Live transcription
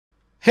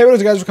Hey, what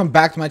is up, guys? Welcome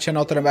back to my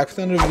channel. Today I'm back with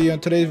another video,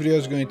 and today's video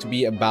is going to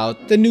be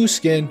about the new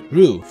skin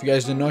Rue. If you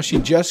guys didn't know, she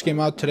just came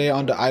out today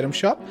on the item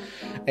shop,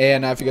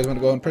 and if you guys want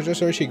to go and purchase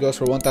her, she goes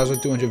for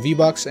 1,200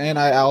 V-Bucks. And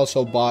I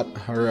also bought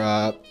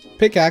her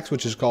pickaxe,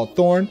 which is called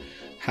Thorn.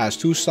 Has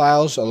two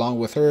styles along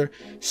with her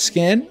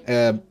skin,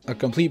 a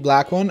complete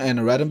black one and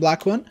a red and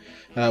black one,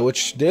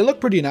 which they look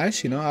pretty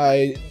nice. You know,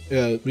 I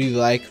really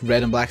like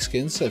red and black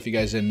skins, if you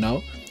guys didn't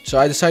know. So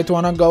I decided to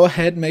want to go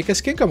ahead and make a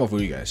skin combo for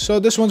you guys.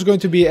 So this one's going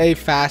to be a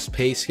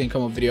fast-paced skin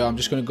combo video. I'm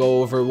just going to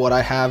go over what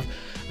I have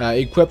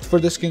equipped for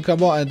the skin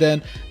combo, and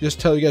then just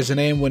tell you guys the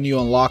name when you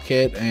unlock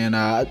it. And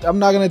I'm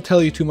not going to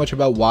tell you too much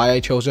about why I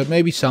chose it.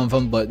 Maybe some of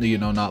them, but you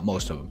know, not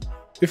most of them.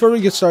 Before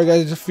we get started,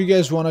 guys, if you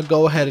guys want to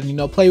go ahead and, you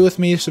know, play with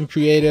me some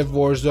creative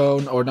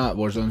Warzone, or not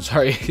Warzone,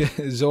 sorry,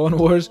 Zone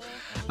Wars,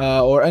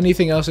 or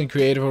anything else in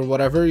creative or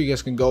whatever, you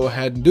guys can go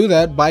ahead and do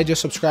that by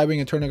just subscribing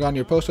and turning on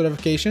your post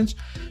notifications,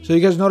 so you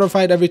guys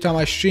notified every time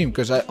I stream,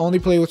 because I only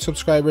play with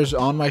subscribers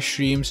on my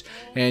streams.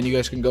 And you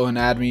guys can go and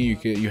add me.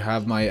 You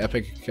have my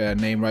epic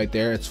name right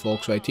there. It's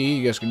FolksYT.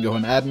 You guys can go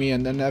and add me,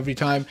 and then every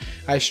time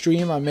I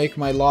stream, I make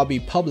my lobby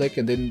public,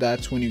 and then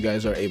that's when you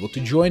guys are able to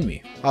join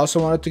me. I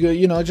also wanted to go,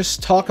 you know,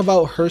 just talk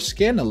about her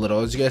skin a little.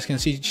 As you guys can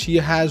see, she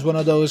has one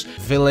of those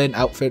villain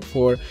outfit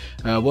for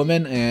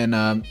women,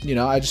 and you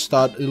know, I just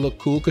thought it looked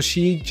cool because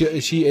she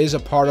is a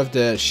part of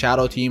the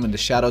shadow team, and the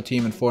shadow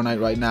team in Fortnite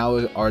right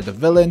now are the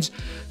villains.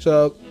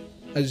 So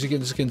as you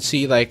guys can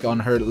see, like on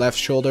her left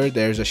shoulder,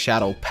 there's a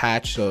shadow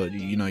patch, so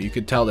you know, you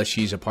could tell that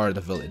she's a part of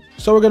the villain.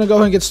 So we're gonna go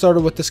ahead and get started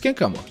with the skin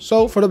combo.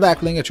 So for the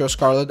back bling, I chose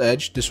Scarlet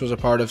Edge. This was a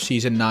part of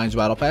Season 9's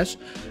Battle Pass,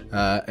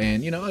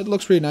 and you know, it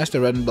looks pretty nice, the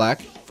red and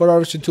black. For the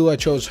harvesting tool, I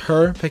chose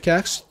her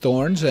pickaxe,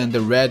 Thorns, and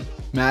the red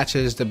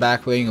matches the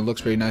back bling. It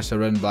looks pretty nice, the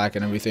red and black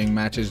and everything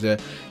matches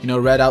the, you know,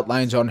 red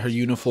outlines on her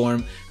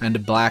uniform, and the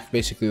black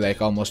basically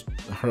like almost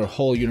her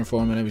whole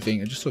uniform and everything.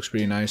 It just looks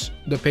pretty nice.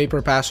 The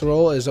paper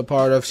casserole is a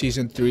part of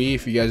Season 3.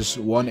 If you guys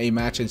won a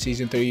match in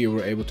Season 3, you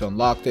were able to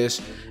unlock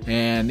this,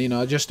 and you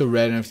know, just the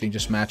red and everything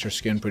just match her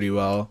skin pretty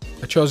well.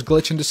 I chose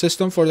glitch in the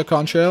system for the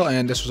contrail,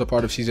 and this was a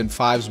part of Season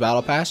 5's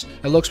Battle Pass.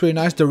 It looks pretty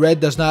nice. The red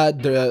does not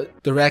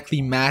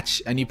directly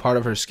match any part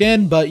of her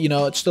skin, but you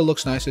know, it still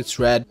looks nice. It's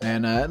red,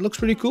 and it looks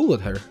pretty cool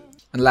with her.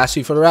 And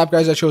lastly, for the wrap,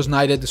 guys, I chose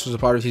Knighted. This was a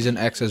part of Season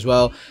X as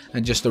well,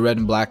 and just the red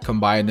and black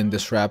combined in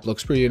this wrap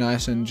looks pretty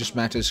nice and just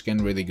matches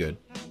skin really good.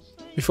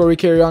 Before we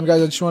carry on,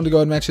 guys, I just wanted to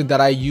go and mention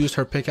that I used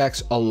her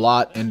pickaxe a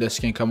lot in this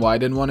skin combo. I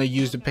didn't want to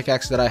use the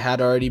pickaxe that I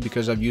had already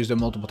because I've used it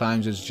multiple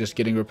times. It's just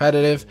getting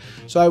repetitive.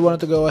 So I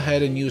wanted to go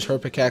ahead and use her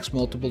pickaxe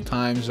multiple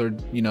times, or,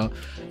 you know,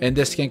 in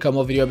this skin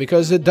combo video,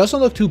 because it doesn't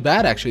look too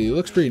bad, actually. It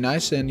looks pretty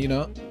nice, and, you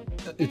know,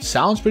 it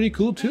sounds pretty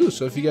cool too.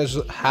 So if you guys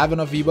have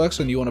enough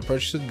V-Bucks and you want to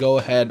purchase it, go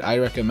ahead. I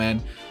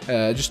recommend.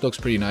 It just looks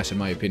pretty nice in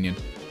my opinion.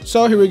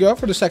 So here we go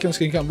for the second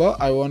skin combo.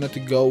 I wanted to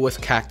go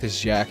with Cactus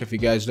Jack. If you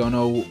guys don't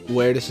know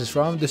where this is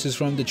from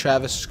the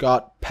Travis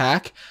Scott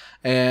pack,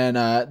 and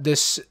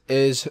this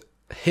is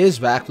his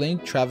back bling,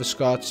 Travis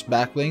Scott's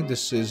back bling.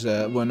 This is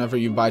whenever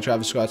you buy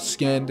Travis Scott's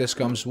skin, this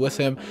comes with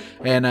him,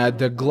 and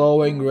the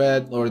glowing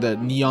red, or the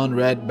neon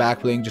red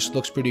back bling, just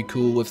looks pretty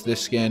cool with this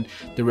skin.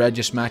 The red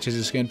just matches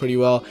the skin pretty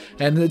well,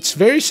 and it's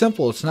very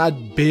simple. It's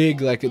not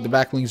big, like the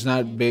back bling's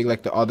not big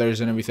like the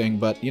others and everything,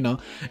 but you know,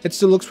 it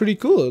still looks pretty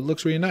cool. It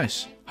looks really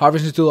nice.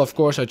 Harvesting tool, of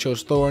course, I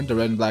chose Thorn, the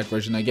red and black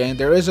version again.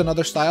 There is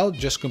another style,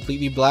 just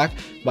completely black,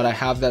 but I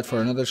have that for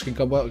another skin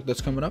combo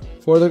that's coming up.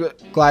 For the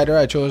glider,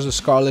 I chose the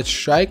Scarlet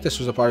Strike. This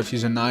was a part of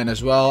Season 9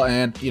 as well,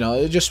 and you know,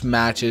 it just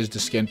matches the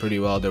skin pretty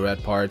well, the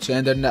red parts.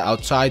 And then the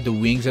outside, the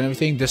wings and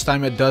everything, this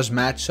time it does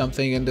match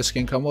something in the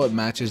skin combo. It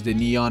matches the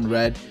neon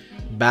red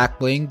back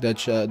bling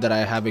that I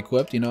have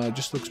equipped. You know, it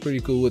just looks pretty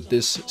cool with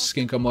this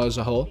skin combo as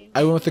a whole.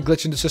 I went with the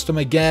glitch in the system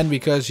again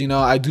because, you know,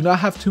 I do not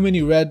have too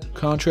many red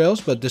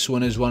contrails, but this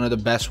one is one of the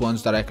best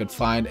ones that I could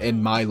find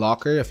in my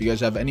locker. If you guys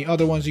have any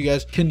other ones you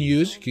guys can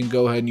use, you can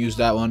go ahead and use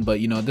that one, but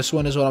you know, this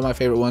one is one of my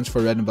favorite ones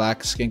for red and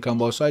black skin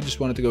combo, so I just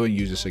wanted to go and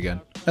use this again.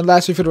 And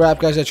lastly, for the wrap,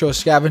 guys, I chose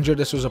Scavenger.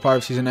 This was a part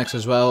of Season X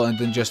as well, and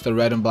then just the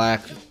red and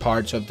black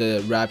parts of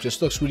the wrap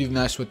just looks really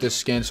nice with this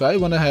skin, so I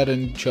went ahead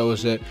and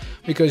chose it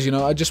because, you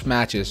know, it just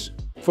matches.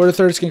 For the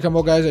third skin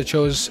combo, guys, I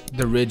chose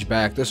the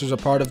Ridgeback. This was a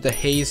part of the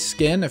Haze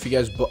skin. If you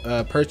guys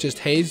purchased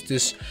Haze,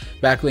 this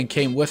backlink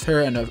came with her,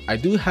 and I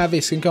do have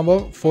a skin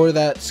combo for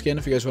that skin.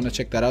 If you guys want to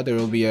check that out, there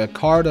will be a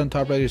card on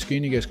top right of your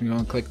screen. You guys can go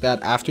and click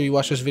that after you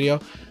watch this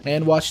video,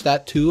 and watch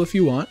that too if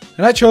you want.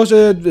 And I chose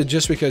it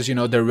just because, you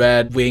know, the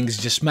red wings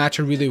just match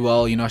her really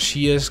well. You know,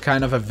 she is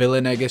kind of a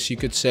villain, I guess you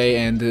could say,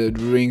 and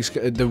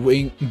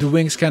the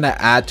wings kind of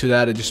add to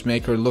that. It just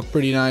make her look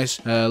pretty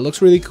nice.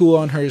 Looks really cool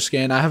on her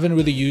skin. I haven't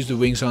really used the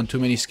wings on too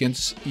many many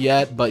skins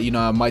yet, but you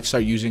know, I might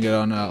start using it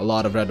on a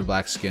lot of red and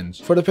black skins.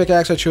 For the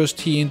pickaxe, I chose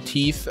Tea and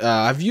Teeth.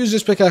 I've used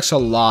this pickaxe a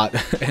lot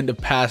in the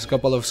past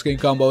couple of skin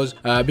combos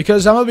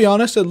because I'm gonna be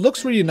honest, it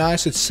looks really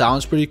nice. It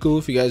sounds pretty cool.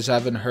 If you guys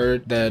haven't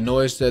heard the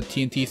noise that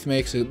Tea and Teeth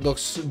makes, it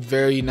looks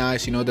very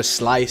nice. You know, the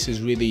slice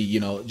is really,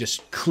 you know,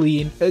 just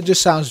clean. It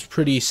just sounds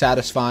pretty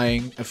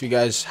satisfying. If you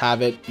guys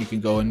have it, you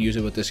can go and use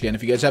it with this skin.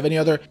 If you guys have any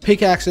other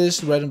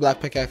pickaxes, red and black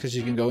pickaxes,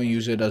 you can go and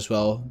use it as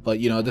well. But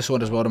you know, this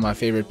one is one of my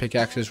favorite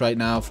pickaxes right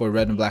now for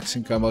red and black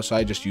skin combo, so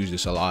I just use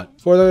this a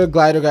lot. For the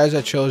glider, guys,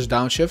 I chose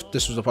Downshift.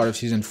 This was a part of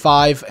season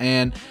 5,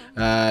 and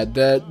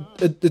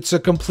it's a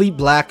complete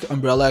black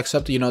umbrella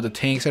except, you know, the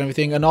tanks and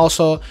everything. And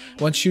also,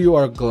 once you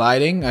are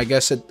gliding, I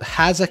guess it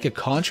has like a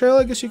contrail,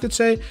 I guess you could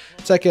say.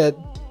 It's like a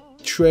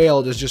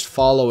trail that's just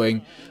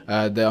following.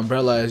 The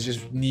umbrella is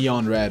just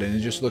neon red, and it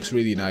just looks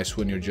really nice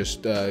when you're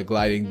just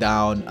gliding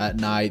down at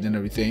night and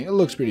everything. It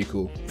looks pretty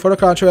cool. For the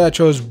contrail, I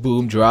chose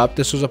Boom Drop.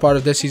 This was a part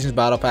of this season's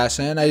battle pass,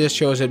 and I just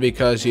chose it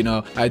because, you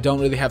know, I don't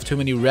really have too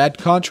many red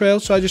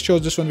contrails, so I just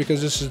chose this one because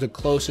this is the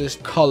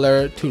closest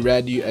color to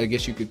red I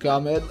guess you could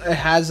come. It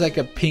has like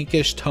a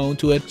pinkish tone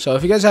to it, so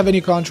if you guys have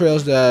any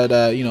contrails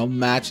that you know,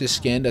 match the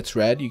skin that's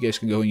red, you guys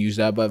can go and use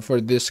that. But for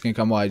this skin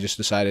combo, I just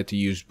decided to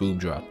use Boom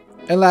Drop.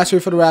 And lastly,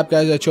 for the wrap,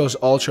 guys, I chose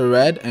Ultra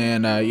Red,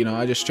 and you know,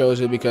 I just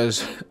chose it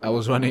because I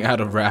was running out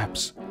of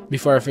wraps.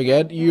 Before I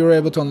forget, you were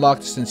able to unlock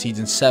this in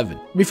season 7.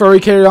 Before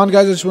we carry on,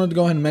 guys, I just wanted to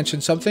go ahead and mention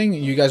something.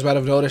 You guys might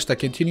have noticed a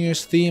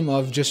continuous theme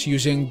of just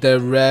using the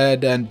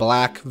red and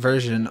black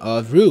version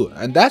of Rue,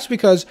 and that's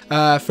because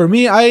for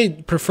me,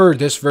 I prefer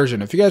this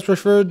version. If you guys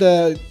prefer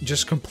the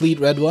just complete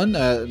red one,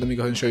 let me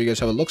go ahead and show you guys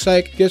how it looks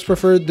like. If you guys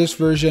prefer this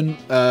version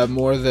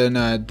more than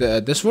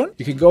this one,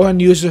 you can go ahead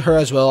and use her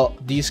as well.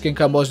 These skin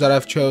combos that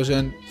I've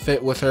chosen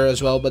fit with her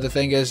as well, but the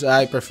thing is,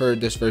 I prefer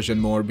this version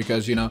more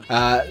because, you know,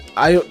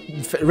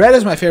 red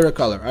is my favorite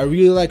color. I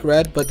really like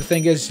red, but the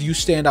thing is, you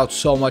stand out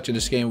so much in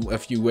this game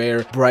if you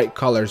wear bright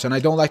colors, and I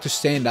don't like to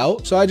stand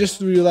out, so I just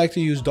really like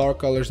to use dark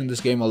colors in this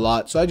game a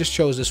lot. So I just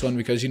chose this one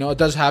because, you know, it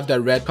does have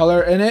that red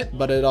color in it,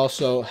 but it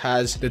also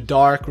has the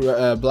dark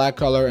black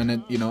color, and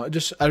it, you know,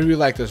 I really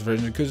like this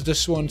version because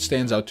this one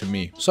stands out to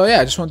me. So yeah,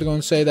 I just want to go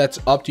and say that's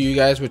up to you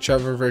guys,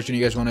 whichever version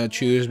you guys want to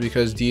choose,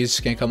 because these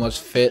skin combos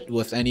fit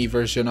with any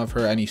version of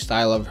her, any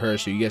style of her,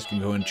 so you guys can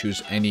go and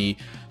choose any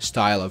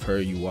style of her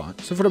you want.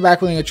 So for the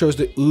backbling, I chose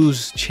the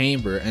Ooze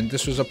Chamber, and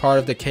this was a part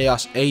of the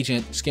Chaos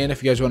Agent skin.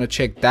 If you guys want to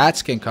check that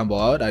skin combo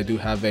out, I do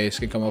have a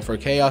skin combo for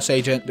Chaos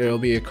Agent. There will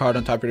be a card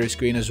on top of your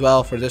screen as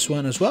well for this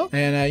one as well.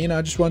 And you know,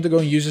 I just wanted to go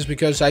and use this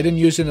because I didn't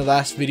use it in the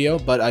last video,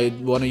 but I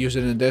want to use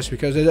it in this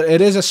because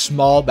it is a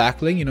small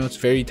backbling. You know, it's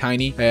very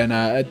tiny, and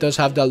it does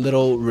have that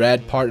little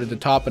red part at the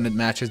top, and it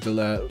matches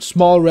the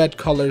small red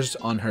colors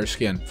on her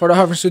skin. For the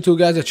Harvester 2,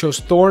 guys, I chose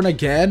Thorn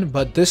again,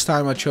 but this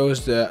time I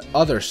chose the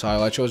other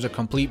style. I chose the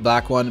complete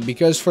black one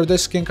because for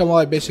this skin combo,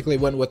 I basically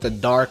went with the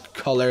dark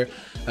color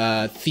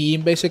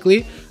theme.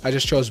 Basically, I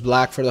just chose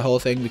black for the whole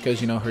thing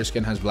because, you know, her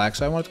skin has black,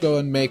 so I wanted to go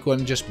and make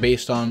one just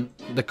based on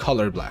the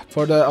color black.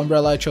 For the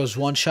umbrella, I chose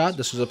One Shot.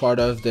 This was a part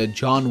of the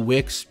John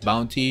Wick's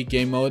bounty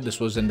game mode. This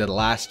was in the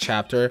last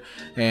chapter,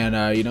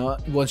 and you know,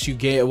 once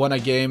you won a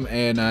game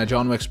in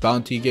John Wick's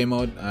bounty game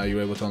mode, you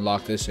were able to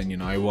unlock this, and you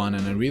know, I won,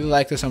 and I really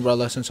like this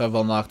umbrella. Since I've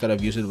unlocked it,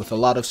 I've used it with a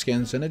lot of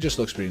skins, and it just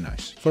looks pretty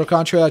nice. For the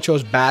contrail, I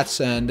chose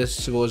Bats, and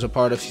this was a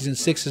part of season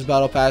 6's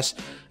battle pass,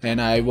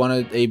 and I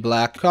wanted a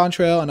black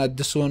contrail, and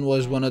this one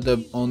was one of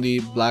the only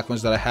black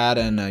ones that I had,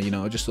 and you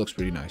know, it just looks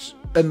pretty nice.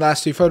 And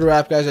lastly, for the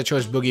wrap, guys, I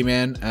chose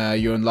Boogeyman.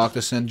 You unlock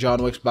this in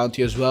John Wick's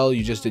bounty as well.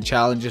 You just did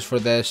challenges for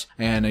this,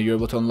 and you're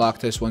able to unlock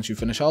this once you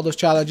finish all those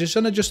challenges,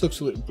 and it just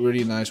looks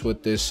really nice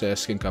with this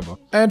skin combo.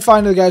 And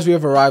finally, guys, we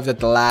have arrived at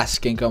the last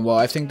skin combo.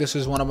 I think this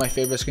is one of my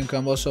favorite skin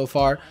combos so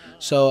far.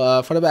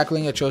 So for the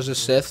backbling, I chose the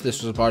Sith.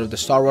 This was a part of the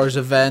Star Wars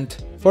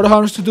event. For the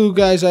Harvester 2,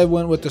 guys, I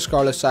went with the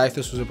Scarlet Scythe.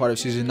 This was a part of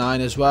season 9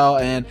 as well,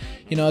 and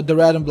you know, the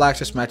red and black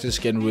just matches the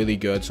skin really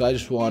good, so I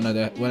just went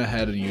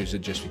ahead and used it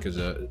just because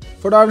of it.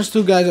 For the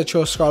Harvester 2, guys, I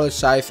chose Scarlet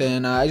Scythe,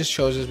 and I just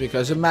chose this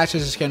because it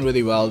matches the skin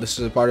really well. This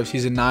is a part of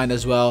season 9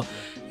 as well,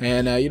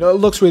 and you know, it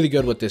looks really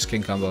good with this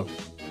skin combo.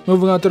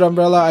 Moving on to the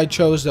umbrella, I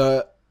chose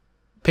the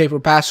Paper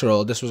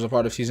Passerole. This was a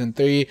part of season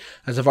 3,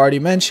 as I've already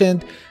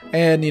mentioned,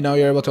 and you know,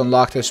 you're able to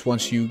unlock this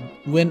once you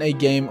win a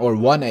game or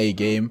won a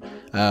game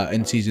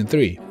in season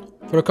 3.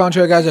 For the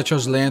contrail, guys, I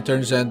chose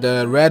Lanterns, and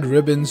the red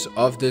ribbons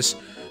of this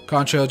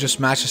contrail just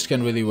match the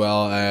skin really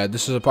well.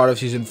 This is a part of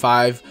season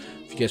 5.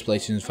 If you guys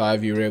played season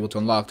 5, you were able to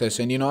unlock this,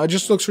 and you know, it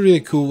just looks really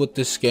cool with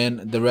this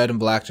skin. The red and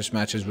black just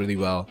matches really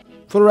well.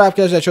 For the wrap,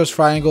 guys, I chose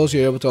Triangles.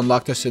 You're able to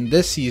unlock this in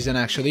this season,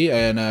 actually,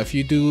 and if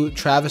you do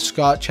Travis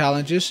Scott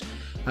challenges,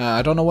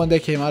 I don't know when they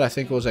came out. I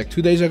think it was like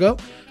 2 days ago.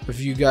 If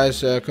you guys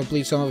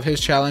complete some of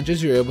his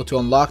challenges, you're able to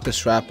unlock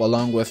this wrap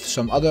along with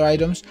some other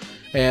items.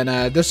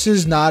 And this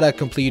is not a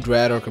complete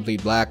red or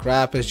complete black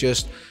wrap. It's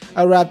just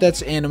a wrap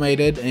that's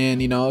animated,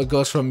 and you know, it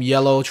goes from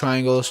yellow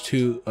triangles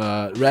to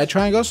red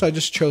triangles. So I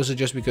just chose it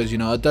just because, you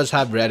know, it does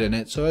have red in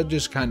it, so it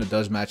just kind of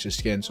does match the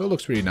skin, so it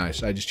looks pretty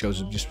nice. I just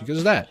chose it just because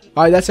of that.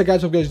 All right, that's it,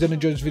 guys. Hope you guys did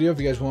enjoy this video. If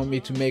you guys want me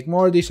to make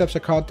more of these types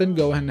of content,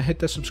 go ahead and hit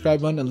the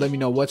subscribe button and let me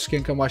know what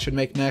skin combo I should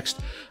make next.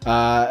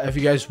 If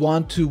you guys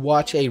want to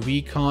watch a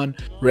Recon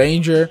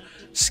Ranger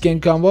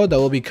skin combo, that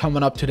will be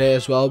coming up today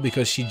as well,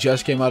 because she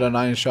just came out on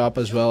Iron Shop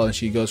as well, and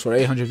she goes for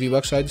 800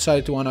 V-Bucks, so I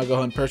decided to want to go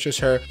ahead and purchase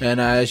her,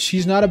 and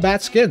she's not a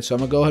bad skin, so I'm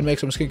gonna go ahead and make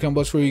some skin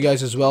combos for you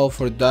guys as well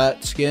for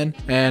that skin.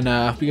 And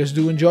hope you guys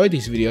do enjoy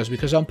these videos,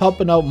 because I'm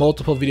pumping out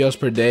multiple videos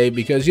per day,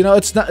 because, you know,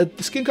 it's not,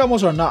 skin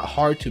combos are not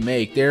hard to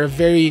make. They're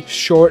very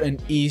short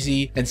and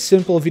easy and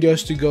simple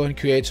videos to go and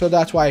create, so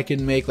that's why I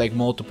can make like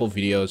multiple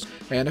videos.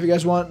 And if you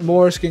guys want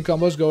more skin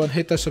combos, go and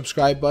hit the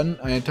subscribe button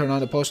and turn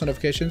on the post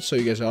notifications so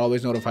you guys are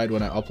always notified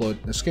when I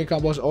upload the skin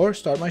combos or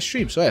start my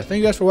stream. So yeah, thank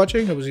you guys for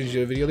watching. Hope you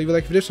enjoyed the video. Leave a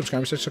like for this, subscribe,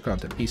 and search for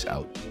content. Peace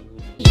out.